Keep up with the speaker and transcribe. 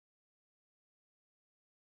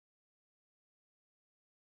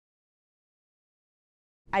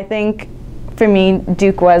I think for me,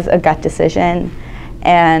 Duke was a gut decision,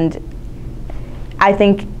 and I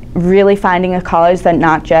think really finding a college that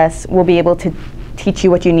not just will be able to teach you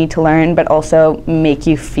what you need to learn, but also make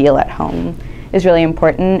you feel at home is really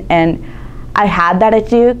important. And I had that at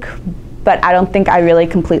Duke, but I don't think I really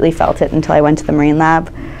completely felt it until I went to the Marine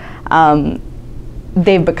Lab.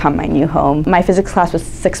 They've become my new home. My physics class was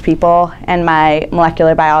 6 people, and my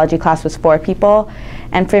molecular biology class was 4 people.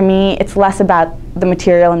 And for me, it's less about the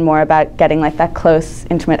material and more about getting like that close,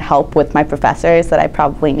 intimate help with my professors that I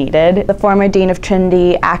probably needed. The former dean of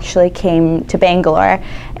Trinity actually came to Bangalore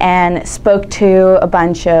and spoke to a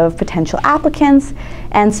bunch of potential applicants.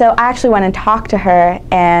 And so I actually went and talked to her,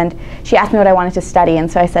 and she asked me what I wanted to study, and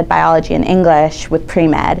so I said biology and English with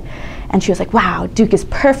pre-med. And she was like, wow, Duke is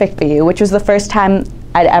perfect for you, which was the first time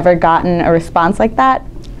I'd ever gotten a response like that,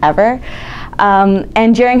 ever.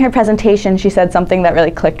 And during her presentation, she said something that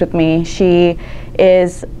really clicked with me. She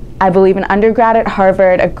is, I believe, an undergrad at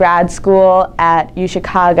Harvard, a grad school at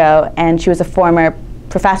UChicago, and she was a former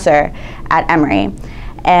professor at Emory.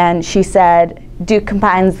 And she said, Duke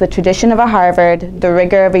combines the tradition of a Harvard, the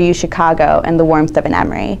rigor of a UChicago, and the warmth of an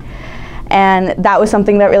Emory. And that was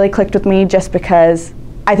something that really clicked with me just because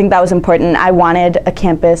I think that was important. I wanted a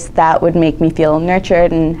campus that would make me feel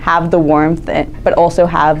nurtured and have the warmth, but also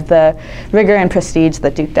have the rigor and prestige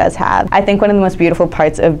that Duke does have. I think one of the most beautiful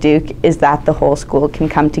parts of Duke is that the whole school can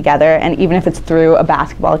come together, and even if it's through a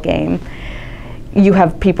basketball game, you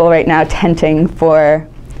have people right now tenting for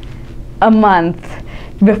a month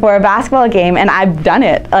before a basketball game, and I've done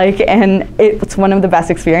it. And it's one of the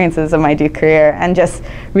best experiences of my Duke career, and just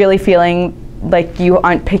really feeling like you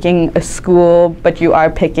aren't picking a school, but you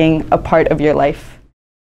are picking a part of your life.